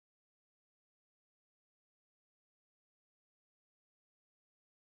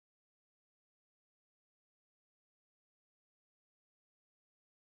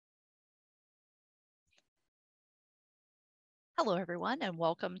Hello, everyone, and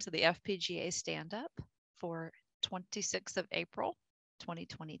welcome to the FPGA Stand-Up for 26th of April,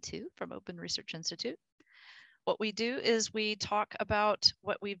 2022 from Open Research Institute. What we do is we talk about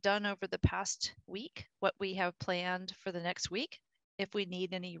what we've done over the past week, what we have planned for the next week, if we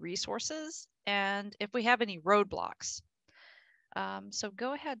need any resources, and if we have any roadblocks. So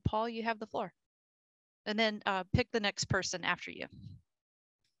go ahead, Paul, you have the floor. And then pick the next person after you.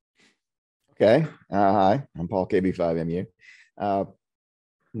 Okay. Hi, I'm Paul, KB5MU.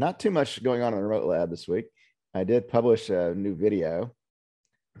 Not too much going on in the remote lab this week. I did publish a new video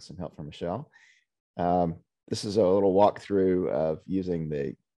with some help from Michelle. This is a little walkthrough of using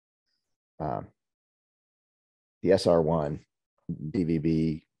the SR1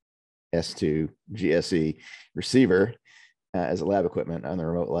 DVB S2 GSE receiver as a lab equipment on the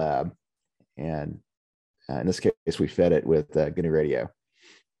remote lab. And in this case, we fed it with GNU radio.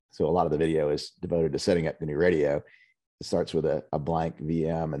 So a lot of the video is devoted to setting up GNU radio. It starts with a blank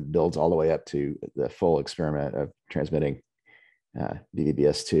VM and builds all the way up to the full experiment of transmitting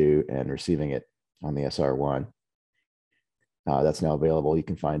DVB-S2 and receiving it on the SR1. That's now available. You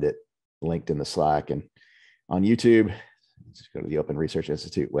can find it linked in the Slack and on YouTube. Just go to the Open Research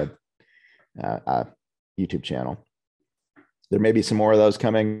Institute web YouTube channel. There may be some more of those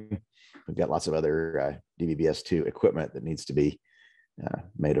coming. We've got lots of other DVB-S2 equipment that needs to be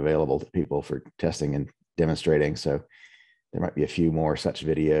made available to people for testing and demonstrating. So there might be a few more such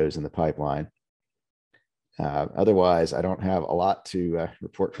videos in the pipeline. Otherwise, I don't have a lot to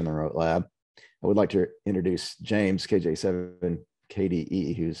report from the remote lab. I would like to introduce James,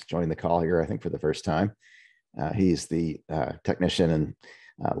 KJ7KDE, who's joined the call here, I think, for the first time. He's the technician and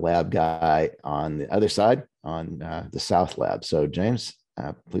lab guy on the other side, on the South lab. So James,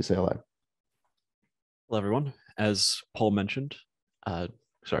 please say hello. Hello, everyone. As Paul mentioned,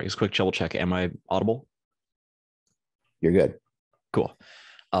 sorry, just a quick double check. Am I audible? You're good. Cool.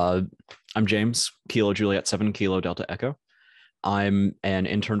 I'm James, Kilo Juliet 7, Kilo Delta Echo. I'm an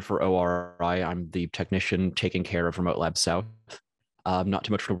intern for ORI. I'm the technician taking care of Remote Lab South. Not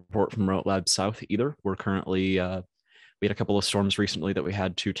too much to report from Remote Lab South either. We're currently, we had a couple of storms recently that we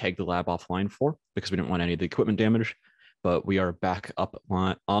had to take the lab offline for because we didn't want any of the equipment damage, but we are back up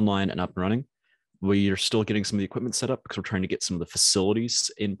online and up and running. We are still getting some of the equipment set up because we're trying to get some of the facilities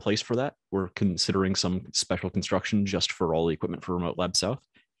in place for that. We're considering some special construction just for all the equipment for Remote Lab South,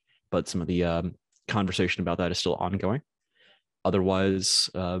 but some of the conversation about that is still ongoing. Otherwise,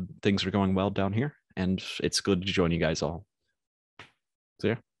 things are going well down here, and it's good to join you guys all. So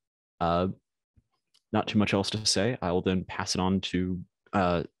yeah, not too much else to say. I will then pass it on to,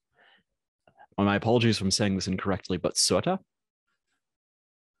 my apologies if I'm saying this incorrectly, but Sota.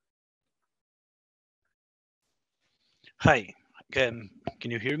 Hi, can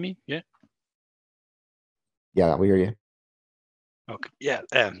you hear me? Yeah. Yeah, we hear you. Okay. Yeah.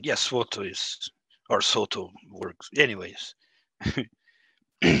 Yes, Soto is, or Soto works. Anyways,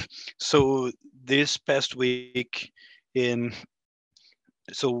 so this past week, basically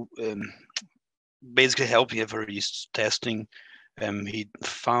helping Everest testing, he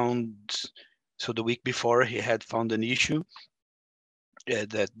found. So the week before, he had found an issue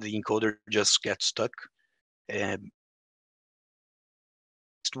that the encoder just gets stuck.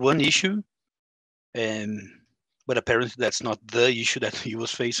 One issue, but apparently that's not the issue that he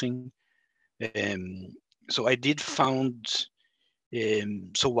was facing. So I did found,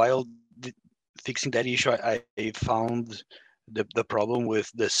 so while fixing that issue, I found the problem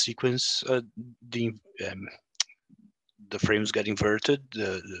with the sequence, the frames got inverted.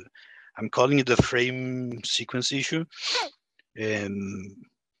 I'm calling it the frame sequence issue.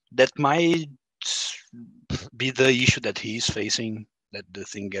 That might be the issue that he's facing, that the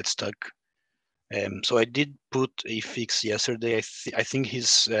thing gets stuck. So I did put a fix yesterday. I think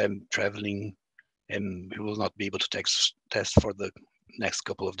he's traveling and he will not be able to test for the next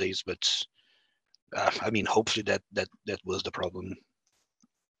couple of days, but I mean, hopefully that was the problem.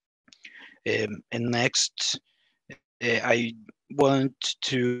 And next, I want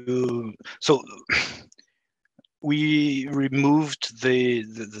to, so we removed the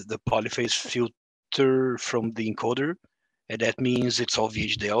polyphase filter from the encoder, and that means it's all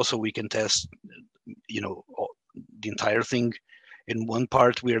VHDL, so we can test, the entire thing. In one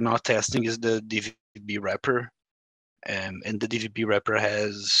part we are not testing is the DVB wrapper, and the DVB wrapper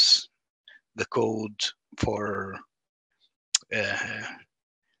has the code for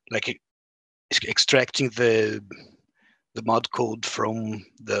like extracting the mod code from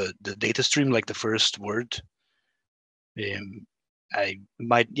the data stream, like the first word. I'm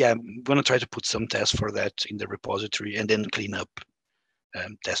gonna try to put some tests for that in the repository and then clean up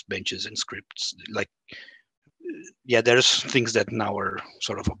test benches and scripts. Like yeah, there's things that now are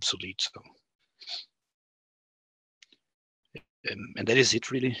sort of obsolete. So, and that is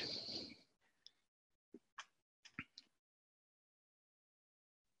it really.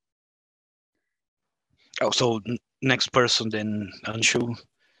 Oh, so next person then, Anshu.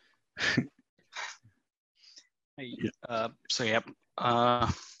 So yeah,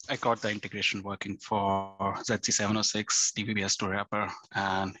 I got the integration working for ZC706, DVB-S2 wrapper,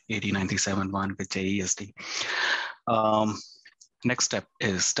 and 8097.1 with JESD. Next step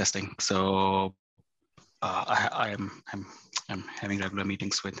is testing. So I'm having regular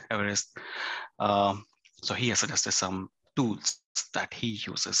meetings with Everest. So he has suggested some tools that he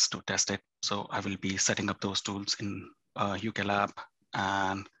uses to test it. So I will be setting up those tools in UK Lab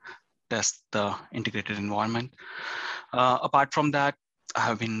and test the integrated environment. Apart from that, I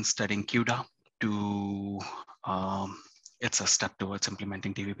have been studying CUDA to, it's a step towards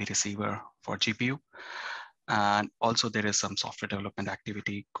implementing DVB receiver for GPU. And also there is some software development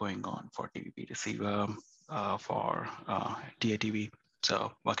activity going on for DVB receiver for DATV.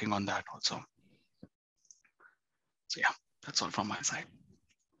 So working on that also. So yeah, that's all from my side.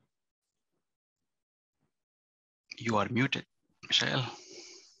 You are muted, Michelle.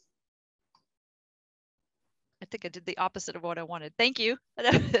 I think I did the opposite of what I wanted. Thank you.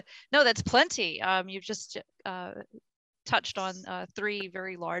 No, that's plenty. You've just touched on 3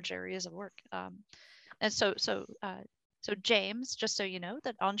 very large areas of work. And so James, just so you know,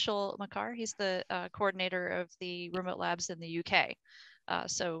 that Anshul Makar, he's the coordinator of the remote labs in the UK.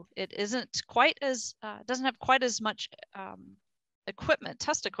 So it isn't quite as, doesn't have quite as much equipment,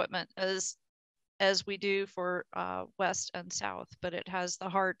 test equipment as we do for West and South, but it has the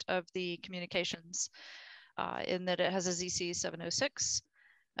heart of the communications in that it has a ZC706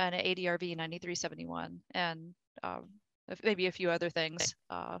 and an ADRV 9371 and maybe a few other things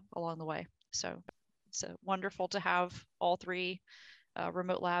along the way. So it's wonderful to have all 3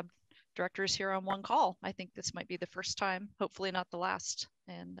 remote lab directors here on one call. I think this might be the first time, hopefully not the last.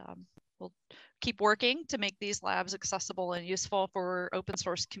 And we'll keep working to make these labs accessible and useful for open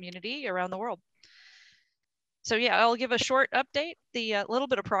source community around the world. So yeah, I'll give a short update, the little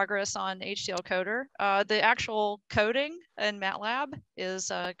bit of progress on HDL Coder. The actual coding in MATLAB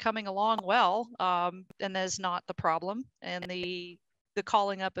is coming along well, and that is not the problem. And the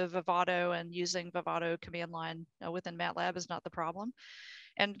calling up of Vivado and using Vivado command line within MATLAB is not the problem.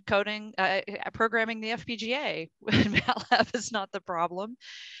 And coding, programming the FPGA in MATLAB is not the problem.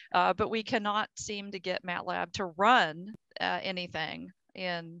 But we cannot seem to get MATLAB to run anything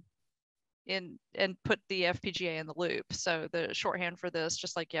and put the FPGA in the loop. So the shorthand for this,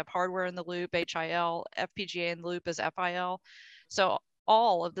 just like you have hardware in the loop, HIL, FPGA in the loop is FIL. So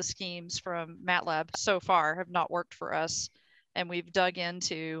all of the schemes from MATLAB so far have not worked for us. And we've dug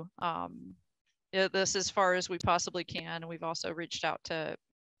into this as far as we possibly can. And we've also reached out to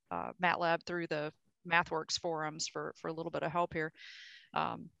MATLAB through the MathWorks forums for a little bit of help here.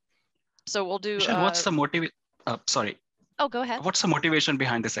 So we'll do. Michelle, what's the motivation? Sorry. Oh, go ahead. What's the motivation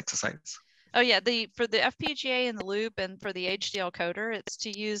behind this exercise? Oh yeah, for the FPGA in the loop and for the HDL coder, it's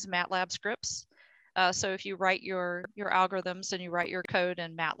to use MATLAB scripts. So if you write your algorithms and you write your code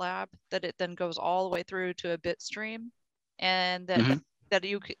in MATLAB, that it then goes all the way through to a bit stream, and that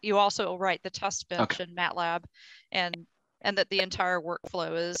you also write the test bench in MATLAB, and that the entire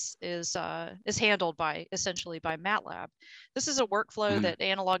workflow is handled essentially by MATLAB. This is a workflow that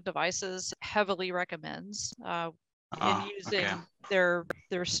Analog Devices heavily recommends in using their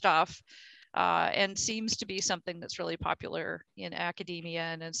stuff. And seems to be something that's really popular in academia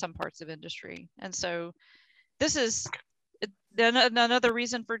and in some parts of industry. And so this is then another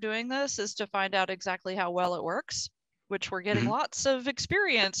reason for doing this is to find out exactly how well it works, which we're getting lots of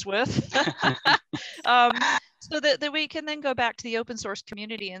experience with. So that we can then go back to the open source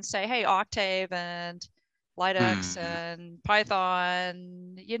community and say, hey, Octave and LIDX and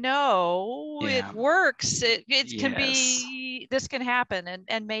Python, it works. It can be, this can happen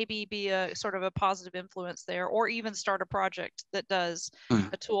and maybe be a sort of a positive influence there, or even start a project that does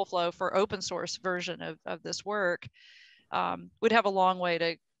a tool flow for open source version of this work. Would have a long way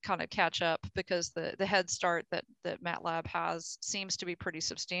to kind of catch up because the head start that MATLAB has seems to be pretty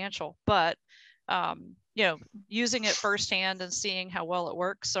substantial, but using it firsthand and seeing how well it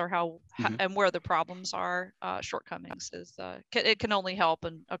works or and where the problems are, shortcomings is it can only help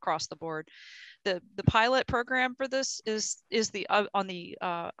and across the board. The pilot program for this is the on the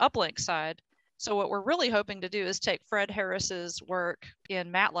uplink side. So what we're really hoping to do is take Fred Harris's work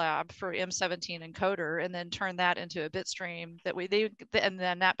in MATLAB for M17 encoder and then turn that into a bit stream and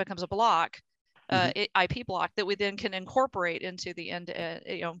then that becomes a block, IP block that we then can incorporate into the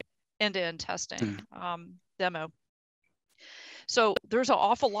end-to-end testing. demo. So there's an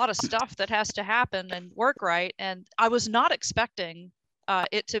awful lot of stuff that has to happen and work right. And I was not expecting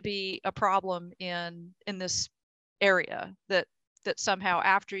it to be a problem in this area that somehow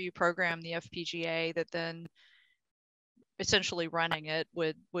after you program the FPGA, that then essentially running it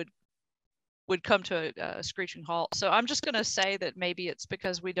would come to a screeching halt. So I'm just going to say that maybe it's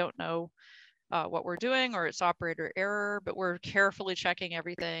because we don't know what we're doing, or it's operator error, but we're carefully checking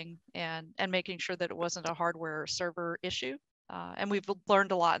everything and making sure that it wasn't a hardware server issue. And we've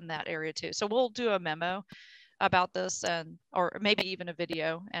learned a lot in that area too. So we'll do a memo about this, or maybe even a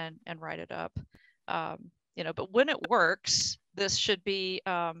video and write it up. But when it works, this should be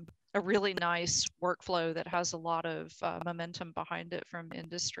a really nice workflow that has a lot of momentum behind it from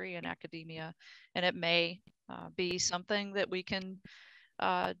industry and academia. And it may be something that we can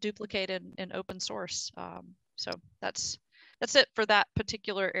duplicate in open source. So that's it for that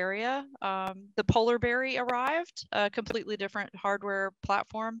particular area. The Polarberry arrived, a completely different hardware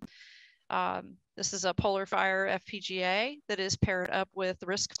platform. This is a PolarFire FPGA that is paired up with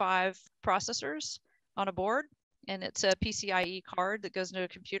RISC-V processors on a board, and it's a PCIe card that goes into a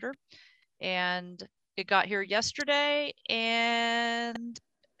computer. And it got here yesterday, and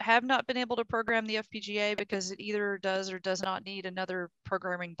have not been able to program the FPGA because it either does or does not need another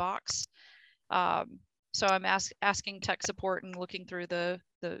programming box. So I'm asking tech support and looking through the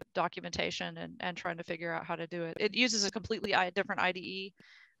documentation and trying to figure out how to do it. It uses a completely different IDE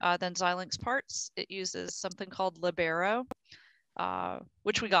than Xilinx parts. It uses something called Libero,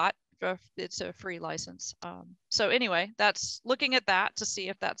 which we got. It's a free license. So anyway, that's looking at that to see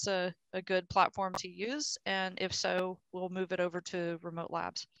if that's a good platform to use. And if so, we'll move it over to Remote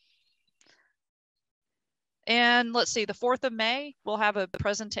Labs. And let's see, the 4th of May, we'll have a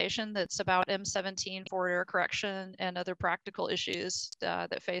presentation that's about M17 forward error correction and other practical issues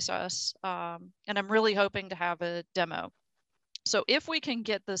that face us. And I'm really hoping to have a demo. So if we can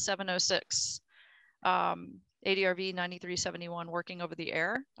get the 706 ADRV 9371 working over the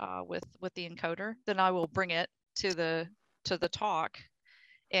air with the encoder, then I will bring it to the talk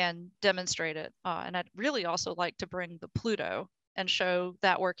and demonstrate it. And I'd really also like to bring the Pluto and show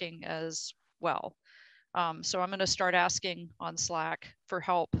that working as well. So I'm going to start asking on Slack for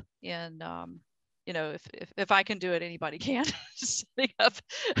help in, if I can do it, anybody can, setting up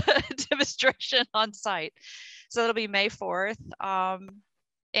a demonstration on site. So that'll be May 4th,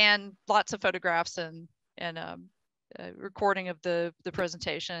 and lots of photographs and recording of the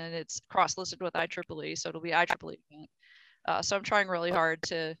presentation. It's cross-listed with IEEE, so it'll be IEEE event. So I'm trying really hard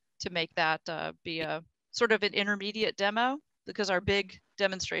to make that be a sort of an intermediate demo, because our big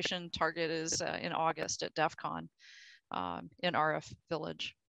demonstration target is in August at DEF CON in RF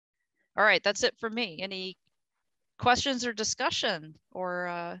Village. All right, that's it for me. Any questions or discussion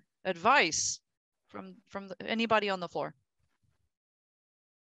or advice from anybody on the floor?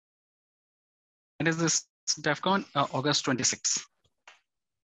 And is this DEF CON August 26th?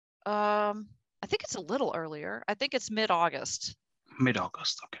 I think it's a little earlier. I think it's mid-August.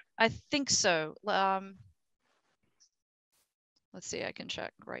 Mid-August, okay. I think so. Let's see, I can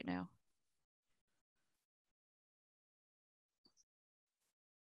check right now.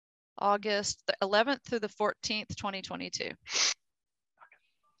 August the 11th through the 14th, 2022.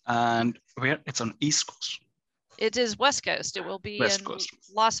 And where? It's on East Coast. It is West Coast. It will be West in Coast.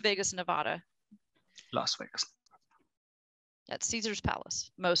 Las Vegas, Nevada. Las Vegas. At Caesar's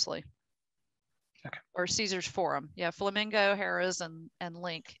Palace, mostly. Okay. Or Caesar's Forum. Yeah, Flamingo, Harrah's, and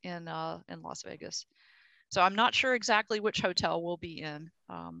Link in Las Vegas. So I'm not sure exactly which hotel we'll be in,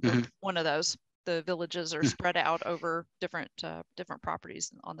 but one of those. The villages are spread out over different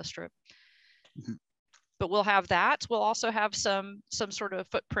properties on the Strip. But we'll have that. We'll also have some sort of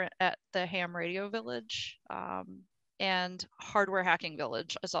footprint at the Ham Radio Village, and Hardware Hacking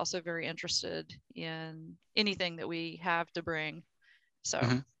Village is also very interested in anything that we have to bring. So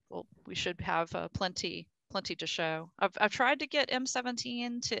we should have plenty to show. I've tried to get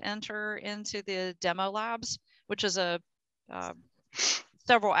M17 to enter into the demo labs, which is a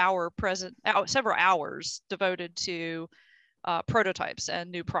several hours devoted to prototypes and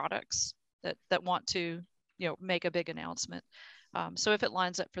new products that want to make a big announcement. So if it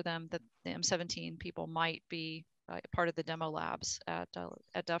lines up for them, that the M17 people might be part of the demo labs at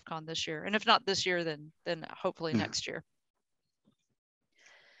DEF CON this year, and if not this year, then hopefully next year.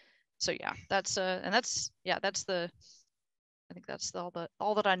 So yeah, I think that's all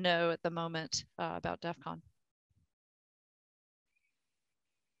that I know at the moment about DEF CON.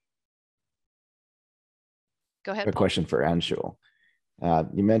 Go ahead. A question for Anshul.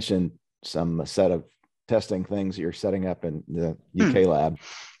 You mentioned some set of testing things you're setting up in the UK lab.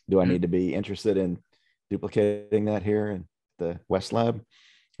 Do I need to be interested in duplicating that here in the West Lab,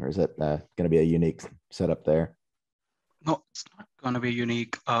 or is that going to be a unique setup there? No, it's not going to be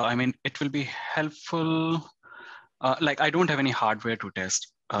unique. I mean, it will be helpful. Like I don't have any hardware to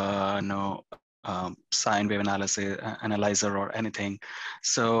test. No sine wave analyzer or anything.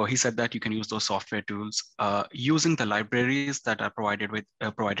 So he said that you can use those software tools using the libraries that are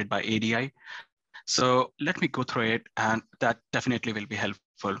provided by ADI. So let me go through it, and that definitely will be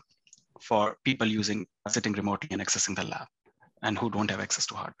helpful for people sitting remotely and accessing the lab and who don't have access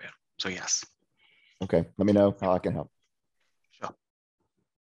to hardware. So yes. Okay, let me know how I can help. Sure.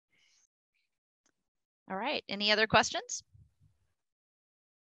 All right, any other questions?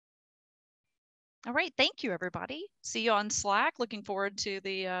 All right, thank you, everybody. See you on Slack. Looking forward to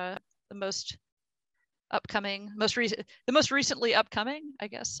the most recently upcoming, I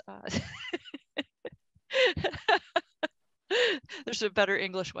guess. There's a better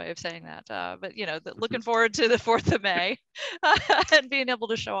English way of saying that, but looking forward to the 4th of May and being able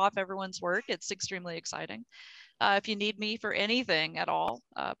to show off everyone's work. It's extremely exciting. If you need me for anything at all,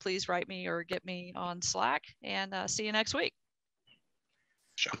 please write me or get me on Slack, and see you next week.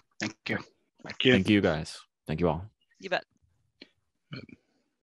 Sure. Thank you. Thank you, guys. Thank you all. You bet.